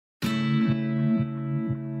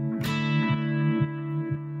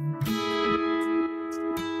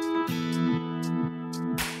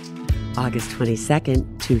August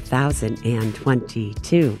 22nd,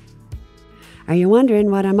 2022. Are you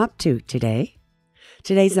wondering what I'm up to today?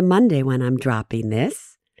 Today's a Monday when I'm dropping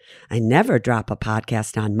this. I never drop a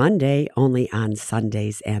podcast on Monday, only on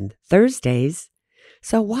Sundays and Thursdays.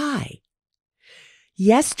 So why?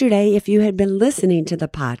 Yesterday, if you had been listening to the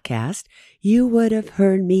podcast, you would have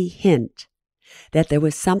heard me hint that there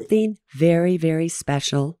was something very, very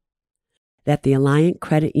special that the Alliant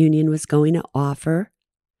Credit Union was going to offer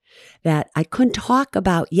that I couldn't talk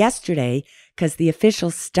about yesterday because the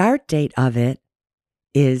official start date of it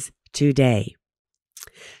is today.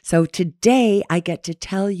 So today I get to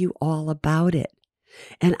tell you all about it.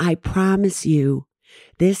 And I promise you,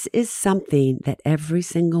 this is something that every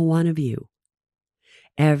single one of you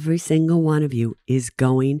is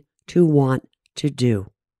going to want to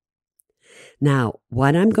do. Now,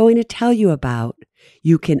 what I'm going to tell you about,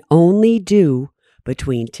 you can only do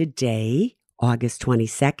between today, August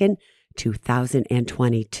 22nd,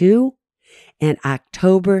 2022, and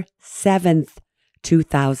October 7th,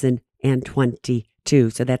 2022.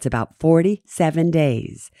 So that's about 47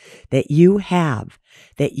 days that you have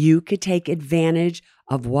that you could take advantage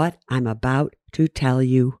of what I'm about to tell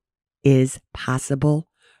you is possible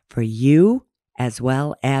for you as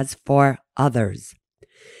well as for others.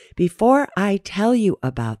 Before I tell you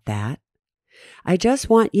about that, I just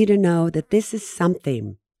want you to know that this is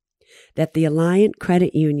something that the Alliant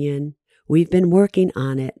Credit Union, we've been working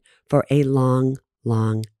on it for a long,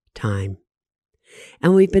 long time.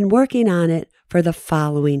 And we've been working on it for the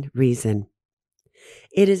following reason.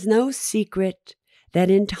 It is no secret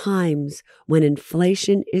that in times when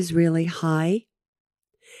inflation is really high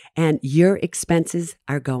and your expenses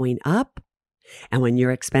are going up, and when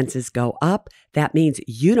your expenses go up, that means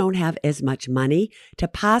you don't have as much money to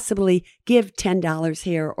possibly give $10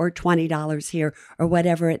 here or $20 here or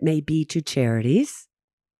whatever it may be to charities.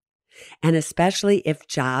 And especially if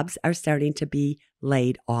jobs are starting to be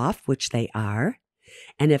laid off, which they are,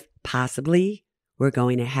 and if possibly we're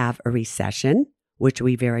going to have a recession, which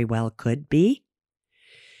we very well could be,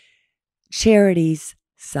 charities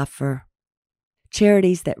suffer.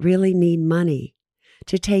 Charities that really need money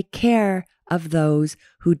to take care of those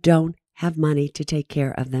who don't have money to take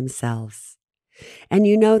care of themselves. And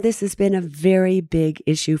you know, this has been a very big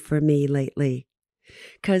issue for me lately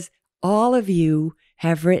because all of you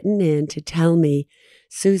have written in to tell me,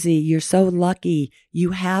 Susie, you're so lucky.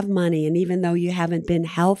 You have money. And even though you haven't been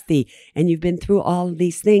healthy and you've been through all of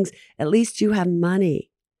these things, at least you have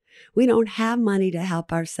money. We don't have money to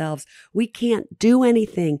help ourselves. We can't do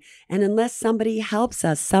anything. And unless somebody helps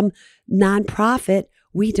us, some nonprofit,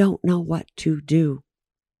 we don't know what to do.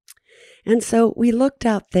 And so we looked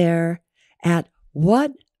out there at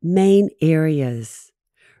what main areas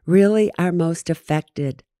really are most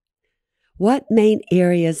affected. What main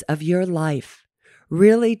areas of your life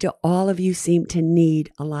really do all of you seem to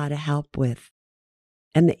need a lot of help with?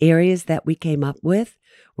 And the areas that we came up with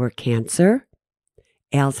were cancer,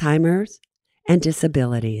 Alzheimer's, and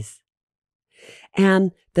disabilities.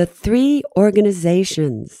 And the three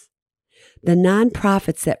organizations, the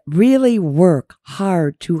nonprofits that really work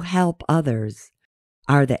hard to help others,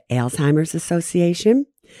 are the Alzheimer's Association,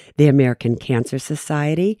 the American Cancer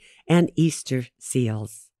Society, and Easter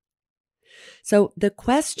Seals. So the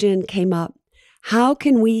question came up, how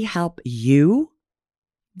can we help you,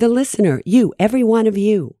 the listener, you, every one of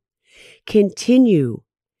you, continue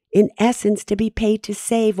in essence to be paid to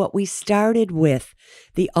save what we started with,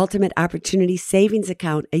 the Ultimate Opportunity Savings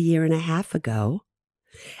Account a year and a half ago,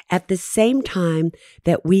 at the same time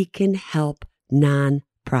that we can help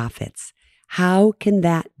nonprofits? How can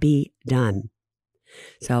that be done?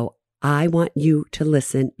 So I want you to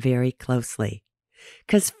listen very closely,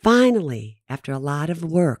 because finally, after a lot of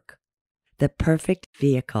work, the perfect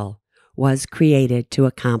vehicle was created to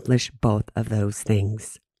accomplish both of those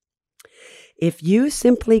things. If you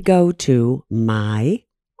simply go to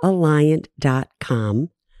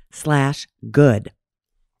myalliant.com/good,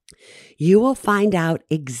 you will find out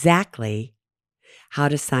exactly how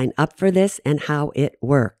to sign up for this and how it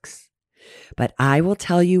works. But I will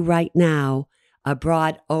tell you right now a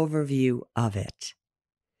broad overview of it.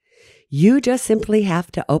 You just simply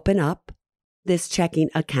have to open up this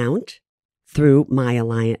checking account through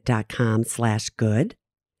myalliant.com/good.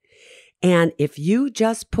 And if you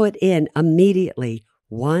just put in immediately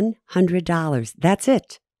 $100, that's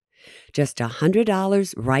it. Just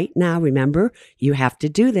 $100 right now. Remember, you have to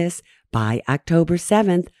do this by October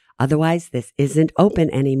 7th. Otherwise, this isn't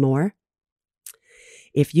open anymore.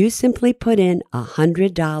 If you simply put in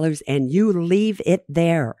 $100 and you leave it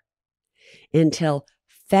there until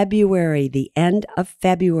February, the end of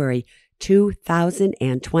February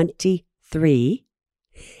 2023,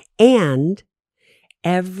 and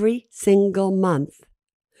every single month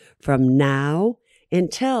from now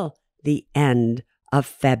until the end of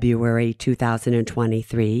February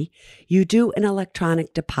 2023, you do an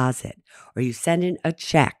electronic deposit or you send in a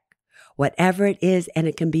check, whatever it is, and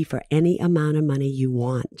it can be for any amount of money you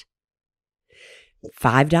want.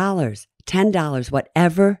 $5, $10,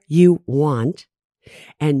 whatever you want,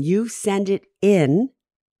 and you send it in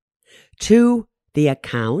to the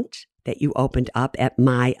account that you opened up at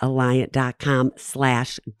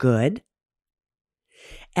myalliant.com/good.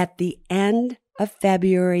 At the end of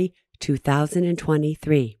February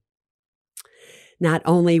 2023, not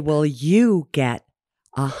only will you get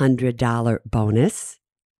a $100 bonus,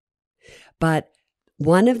 but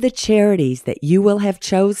one of the charities that you will have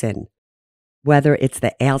chosen, whether it's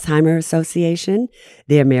the Alzheimer's Association,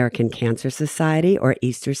 the American Cancer Society, or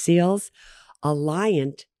Easter Seals,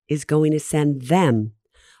 Alliant is going to send them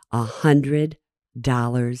 $100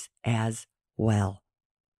 as well.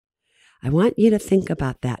 I want you to think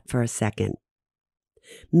about that for a second.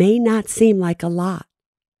 May not seem like a lot.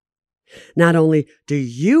 Not only do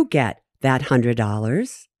you get that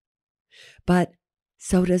 $100, but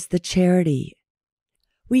so does the charity.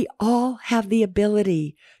 We all have the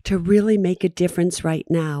ability to really make a difference right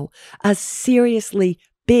now, a seriously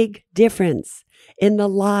big difference in the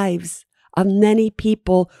lives of many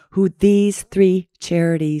people who these three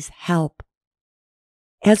charities help,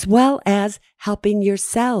 as well as helping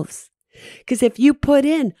yourselves. Because if you put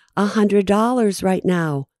in $100 right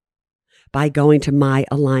now by going to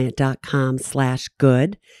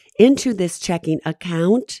myalliant.com/good into this checking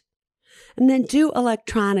account, and then do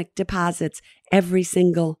electronic deposits every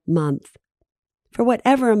single month for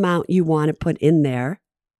whatever amount you want to put in there,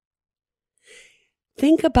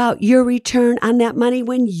 think about your return on that money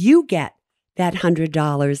when you get that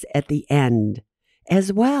 $100 at the end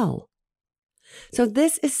as well. So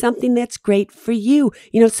this is something that's great for you.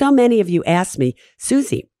 You know, so many of you ask me,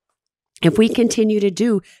 Susie, if we continue to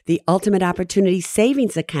do the Ultimate Opportunity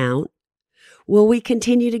Savings Account, will we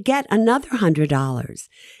continue to get another $100?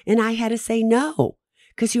 And I had to say no,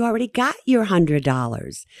 because you already got your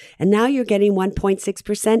 $100. And now you're getting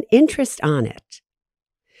 1.6% interest on it.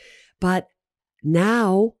 But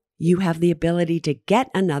now you have the ability to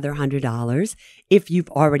get another $100 if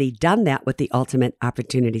you've already done that with the Ultimate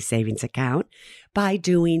Opportunity Savings Account by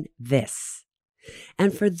doing this.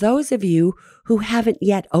 And for those of you who haven't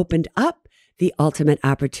yet opened up the Ultimate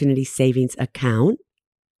Opportunity Savings Account,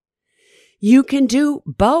 you can do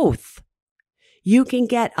both. You can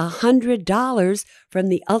get $100 from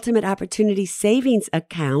the Ultimate Opportunity Savings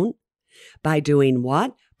Account by doing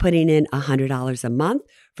what? Putting in $100 a month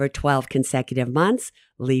for 12 consecutive months,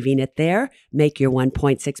 leaving it there, make your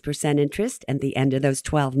 1.6% interest at the end of those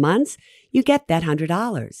 12 months, you get that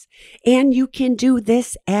 $100. And you can do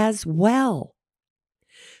this as well.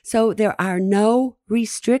 So there are no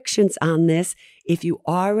restrictions on this if you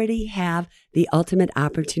already have the Ultimate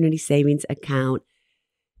Opportunity Savings Account,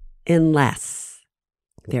 unless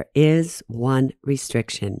there is one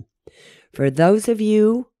restriction. For those of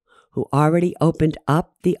you who already opened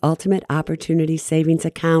up the Ultimate Opportunity Savings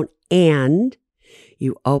Account and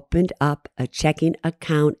you opened up a checking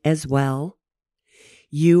account as well,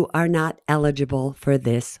 you are not eligible for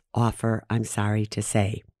this offer, I'm sorry to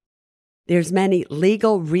say. There's many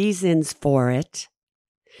legal reasons for it,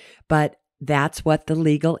 but that's what the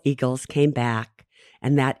Legal Eagles came back,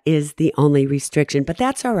 and that is the only restriction. But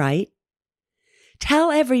that's all right.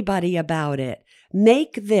 Tell everybody about it.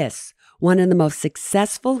 Make this one of the most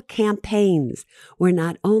successful campaigns where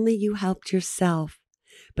not only you helped yourself,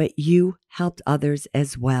 but you helped others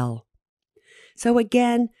as well. So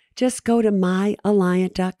again, just go to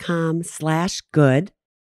myalliant.com/good.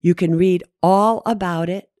 You can read all about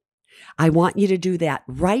it. I want you to do that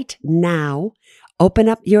right now. Open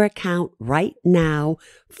up your account right now.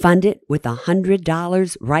 Fund it with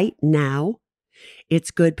 $100 right now.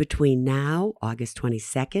 It's good between now, August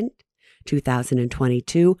 22nd,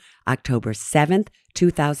 2022, October 7th,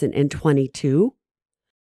 2022.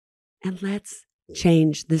 And let's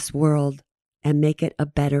change this world and make it a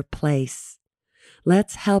better place.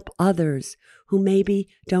 Let's help others who maybe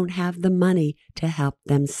don't have the money to help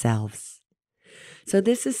themselves. So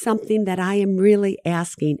this is something that I am really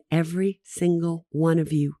asking every single one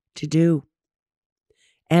of you to do.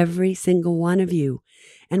 Every single one of you.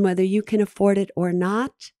 And whether you can afford it or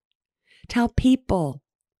not, tell people.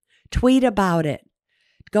 Tweet about it.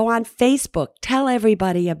 Go on Facebook. Tell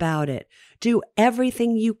everybody about it. Do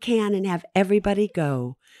everything you can and have everybody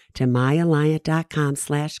go to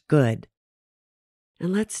myalliant.com/good.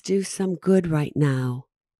 And let's do some good right now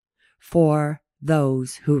for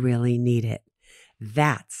those who really need it.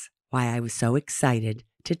 That's why I was so excited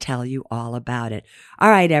to tell you all about it. All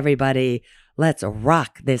right, everybody, let's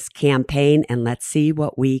rock this campaign and let's see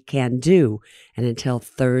what we can do. And until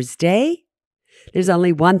Thursday, there's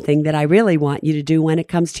only one thing that I really want you to do when it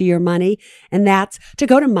comes to your money, and that's to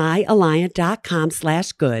go to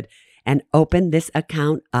myalliant.com/good and open this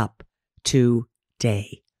account up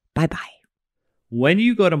today. Bye-bye. When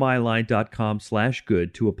you go to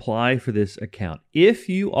myalliant.com/good to apply for this account, if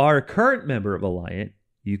you are a current member of Alliant,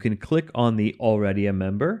 you can click on the Already a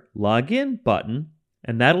Member Login button,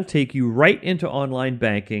 and that'll take you right into online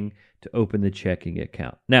banking to open the checking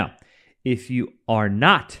account. Now, if you are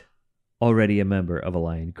not already a member of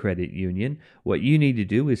Alliant Credit Union, what you need to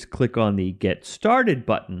do is click on the Get Started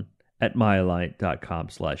button at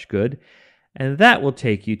myalliant.com/good, and that will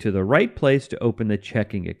take you to the right place to open the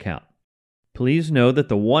checking account. Please know that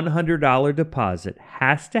the $100 deposit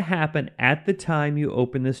has to happen at the time you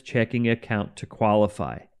open this checking account to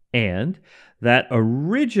qualify, and that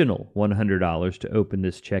original $100 to open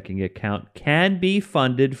this checking account can be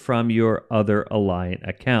funded from your other Alliant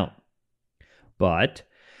account. But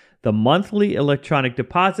the monthly electronic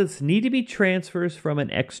deposits need to be transfers from an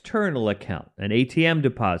external account, an ATM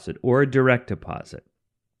deposit, or a direct deposit.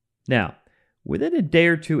 Now, within a day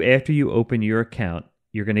or two after you open your account,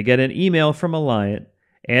 you're going to get an email from Alliant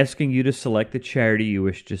asking you to select the charity you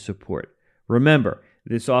wish to support. Remember,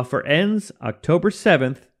 this offer ends October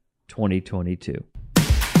 7th, 2022.